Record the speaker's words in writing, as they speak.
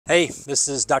Hey, this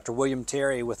is Dr. William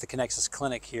Terry with the Connexus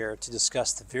Clinic here to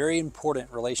discuss the very important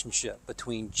relationship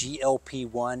between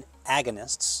GLP-1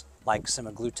 agonists like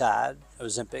semaglutide,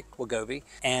 Ozempic, Wegovy,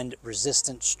 and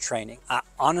resistance training. I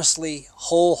honestly,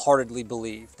 wholeheartedly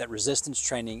believe that resistance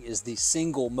training is the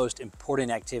single most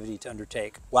important activity to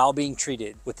undertake while being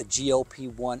treated with the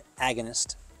GLP-1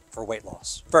 agonist for weight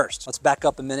loss. First, let's back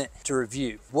up a minute to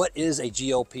review. What is a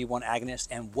GLP-1 agonist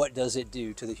and what does it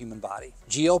do to the human body?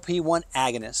 GLP-1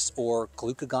 agonists, or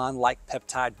glucagon-like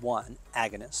peptide 1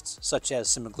 agonists, such as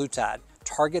semaglutide,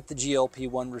 target the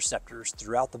GLP-1 receptors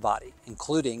throughout the body,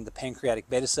 including the pancreatic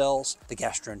beta cells, the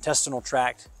gastrointestinal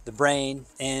tract, the brain,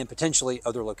 and potentially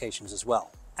other locations as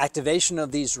well. Activation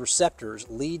of these receptors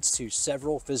leads to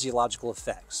several physiological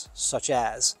effects, such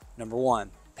as, number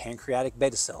one, pancreatic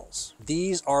beta cells.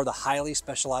 These are the highly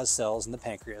specialized cells in the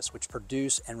pancreas which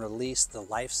produce and release the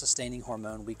life-sustaining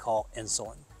hormone we call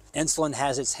insulin. Insulin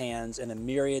has its hands in a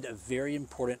myriad of very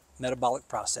important metabolic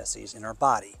processes in our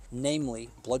body, namely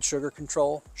blood sugar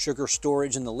control, sugar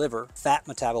storage in the liver, fat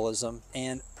metabolism,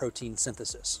 and protein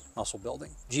synthesis, muscle building.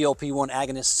 GLP-1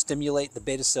 agonists stimulate the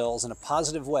beta cells in a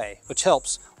positive way, which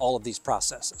helps all of these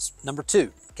processes. Number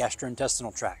two,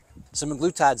 gastrointestinal tract.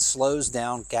 Semaglutide slows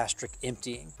down gastric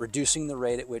emptying, reducing the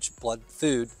rate at which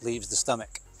food leaves the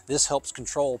stomach. This helps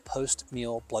control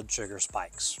post-meal blood sugar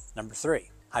spikes. Number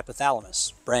three,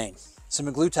 hypothalamus, brain.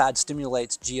 Semaglutide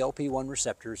stimulates GLP-1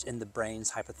 receptors in the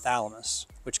brain's hypothalamus,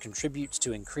 which contributes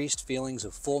to increased feelings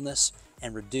of fullness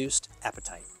and reduced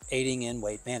appetite, aiding in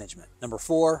weight management. Number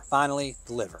four, finally,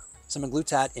 the liver.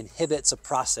 Semaglutide inhibits a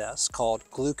process called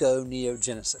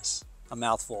gluconeogenesis, a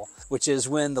mouthful, which is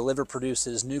when the liver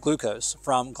produces new glucose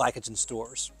from glycogen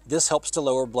stores. This helps to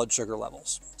lower blood sugar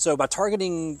levels. So by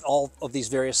targeting all of these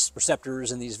various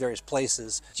receptors in these various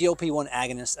places, GLP-1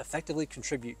 agonists effectively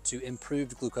contribute to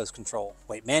improved glucose control,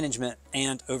 weight management,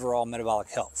 and overall metabolic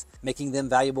health, making them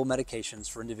valuable medications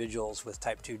for individuals with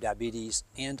type 2 diabetes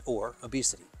and/or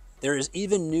obesity. There is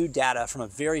even new data from a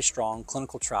very strong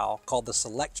clinical trial called the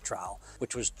SELECT trial,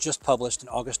 which was just published in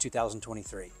August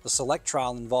 2023. The SELECT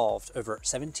trial involved over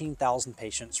 17,000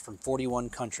 patients from 41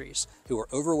 countries who were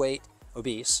overweight,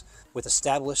 obese, with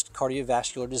established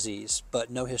cardiovascular disease,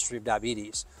 but no history of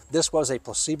diabetes. This was a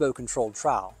placebo-controlled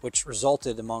trial, which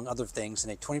resulted, among other things, in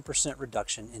a 20%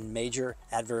 reduction in major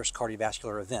adverse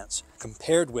cardiovascular events,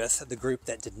 compared with the group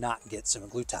that did not get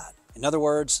semaglutide. In other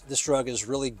words, this drug is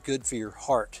really good for your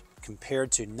heart,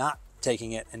 compared to not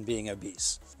taking it and being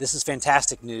obese. This is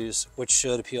fantastic news, which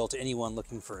should appeal to anyone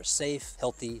looking for a safe,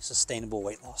 healthy, sustainable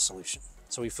weight loss solution.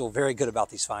 So we feel very good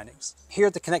about these findings. Here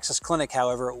at the Connexus Clinic,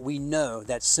 however, we know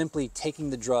that simply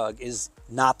taking the drug is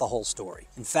not the whole story.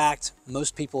 In fact,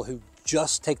 most people who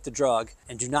just take the drug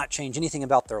and do not change anything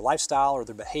about their lifestyle or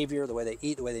their behavior, the way they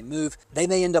eat, the way they move, they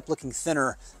may end up looking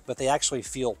thinner, but they actually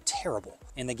feel terrible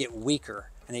and they get weaker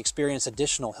and they experience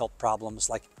additional health problems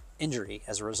like injury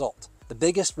as a result. The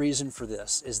biggest reason for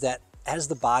this is that as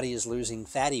the body is losing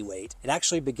fatty weight, it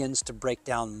actually begins to break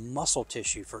down muscle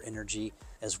tissue for energy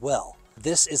as well.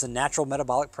 This is a natural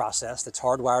metabolic process that's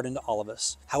hardwired into all of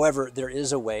us. However, there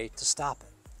is a way to stop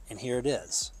it, and here it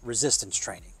is: resistance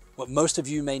training, what most of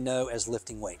you may know as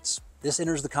lifting weights. This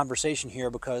enters the conversation here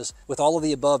because with all of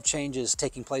the above changes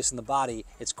taking place in the body,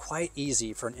 it's quite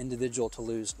easy for an individual to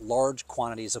lose large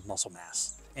quantities of muscle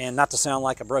mass. And not to sound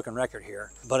like a broken record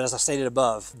here, but as I stated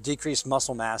above, decreased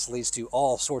muscle mass leads to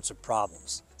all sorts of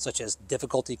problems, such as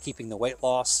difficulty keeping the weight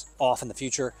loss off in the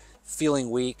future, feeling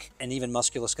weak, and even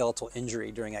musculoskeletal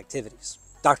injury during activities.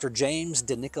 Dr. James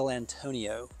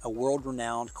DiNicolantonio, a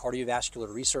world-renowned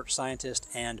cardiovascular research scientist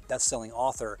and best-selling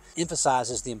author,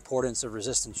 emphasizes the importance of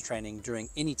resistance training during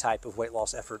any type of weight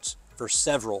loss efforts for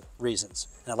several reasons.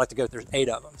 And I'd like to go through 8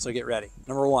 of them, so get ready.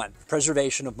 Number one,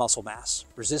 preservation of muscle mass.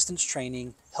 Resistance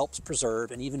training helps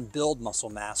preserve and even build muscle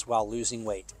mass while losing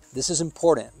weight. This is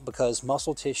important because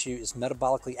muscle tissue is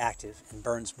metabolically active and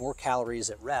burns more calories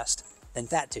at rest than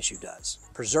fat tissue does.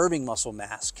 Preserving muscle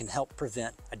mass can help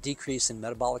prevent a decrease in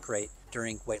metabolic rate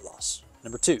during weight loss.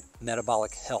 Number two,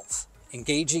 metabolic health.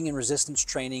 Engaging in resistance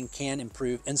training can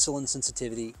improve insulin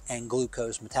sensitivity and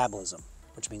glucose metabolism,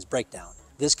 which means breakdown.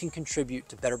 This can contribute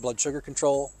to better blood sugar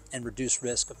control and reduce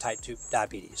risk of type 2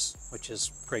 diabetes, which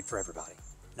is great for everybody.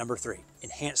 Number three,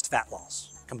 enhanced fat loss.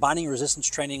 Combining resistance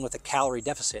training with a calorie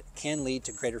deficit can lead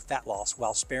to greater fat loss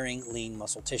while sparing lean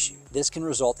muscle tissue. This can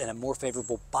result in a more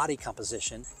favorable body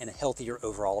composition and a healthier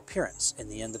overall appearance in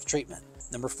the end of treatment.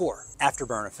 Number four,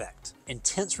 afterburn effect.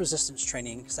 Intense resistance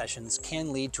training sessions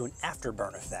can lead to an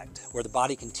afterburn effect, where the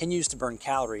body continues to burn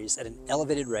calories at an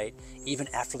elevated rate even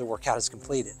after the workout is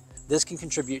completed. This can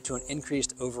contribute to an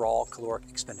increased overall caloric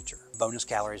expenditure, bonus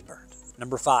calories burned.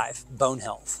 Number 5, bone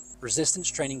health. Resistance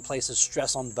training places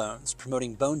stress on bones,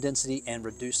 promoting bone density and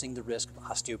reducing the risk of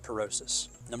osteoporosis.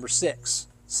 Number 6,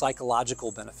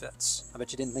 psychological benefits. I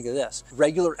bet you didn't think of this.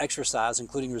 Regular exercise,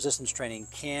 including resistance training,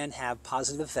 can have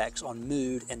positive effects on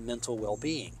mood and mental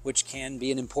well-being, which can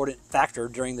be an important factor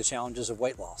during the challenges of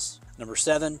weight loss. Number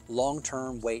 7,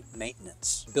 long-term weight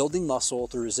maintenance. Building muscle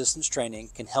through resistance training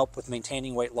can help with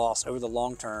maintaining weight loss over the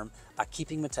long term by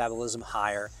keeping metabolism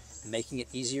higher and making it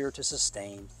easier to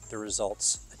sustain the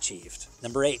results achieved.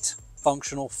 Number 8,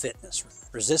 functional fitness.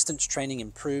 Resistance training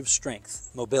improves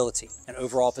strength, mobility, and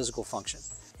overall physical function,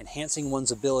 enhancing one's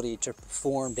ability to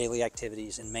perform daily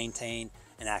activities and maintain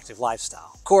an active lifestyle.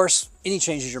 Of course, any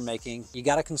changes you're making, you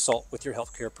got to consult with your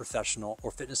healthcare professional or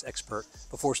fitness expert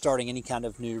before starting any kind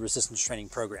of new resistance training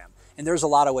program. And there's a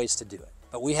lot of ways to do it,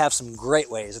 but we have some great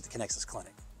ways at the Connexus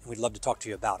Clinic, and we'd love to talk to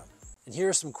you about them. And here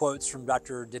are some quotes from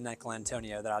Dr.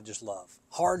 Antonio that I just love.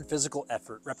 Hard physical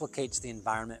effort replicates the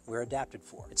environment we're adapted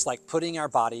for. It's like putting our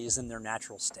bodies in their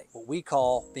natural state. What we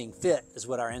call being fit is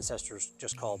what our ancestors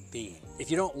just called being. If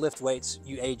you don't lift weights,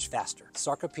 you age faster.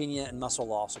 Sarcopenia and muscle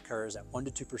loss occurs at 1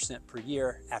 to 2% per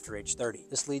year after age 30.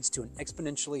 This leads to an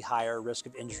exponentially higher risk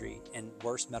of injury and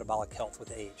worse metabolic health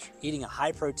with age. Eating a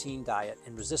high-protein diet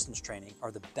and resistance training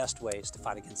are the best ways to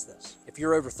fight against this. If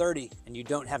you're over 30 and you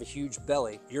don't have a huge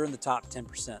belly, you're in the top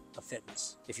 10% of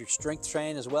fitness. If you're strength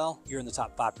trained as well, you're in the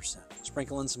top 5%.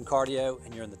 Sprinkle in some cardio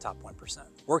and you're in the top 1%.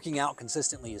 Working out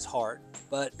consistently is hard,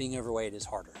 but being overweight is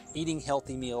harder. Eating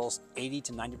healthy meals 80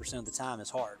 to 90% of the time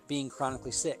is hard. Being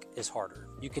chronically sick is harder.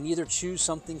 You can either choose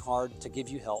something hard to give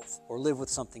you health or live with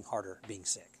something harder, being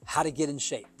sick. How to get in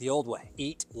shape. The old way: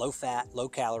 eat low fat, low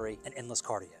calorie, and endless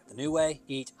cardio. The new way: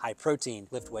 eat high protein,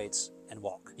 lift weights, and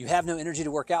walk. You have no energy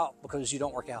to work out because you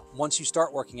don't work out. Once you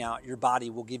start working out, your body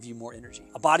will give you more energy.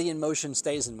 A body in motion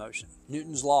stays in motion.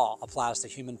 Newton's law applies to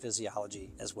human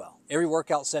physiology as well. Every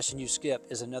workout session you skip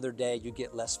is another day you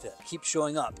get less fit. Keep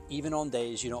showing up, even on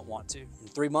days you don't want to. In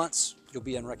 3 months, you'll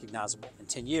be unrecognizable. In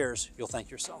 10 years, you'll thank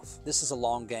yourself. This is a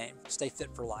long game. Stay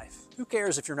fit for life. Who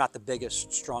cares if you're not the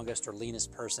biggest, strongest, or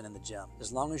leanest person in the gym?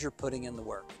 As long as you're putting in the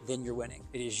work, then you're winning.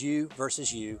 It is you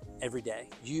versus you every day.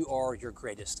 You are your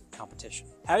greatest competition.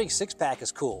 Having a six-pack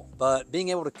is cool, but being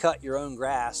able to cut your own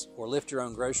grass or lift your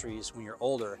own groceries when you're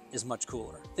older is much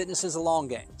cooler. Fitness is a long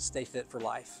game. Stay fit for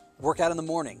life. Work out in the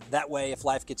morning. That way, if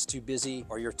life gets too busy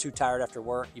or you're too tired after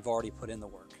work, you've already put in the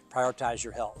work. Prioritize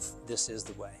your health. This is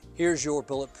the way. Here's your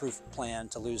bulletproof plan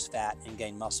to lose fat and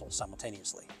gain muscle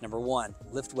simultaneously. Number 1,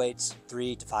 lift weights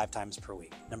 3 to 5 times per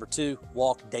week. Number 2,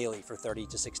 walk daily for 30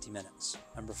 to 60 minutes.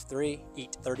 Number 3,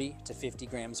 eat 30 to 50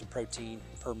 grams of protein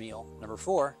per meal. Number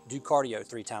 4, do cardio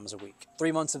 3 times a week.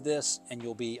 3 months of this and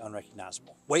you'll be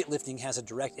unrecognizable. Weightlifting has a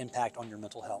direct impact on your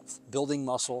mental health. Building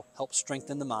muscle helps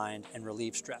strengthen the mind and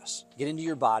relieve stress. Get into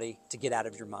your body to get out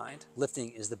of your mind. Lifting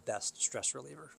is the best stress reliever.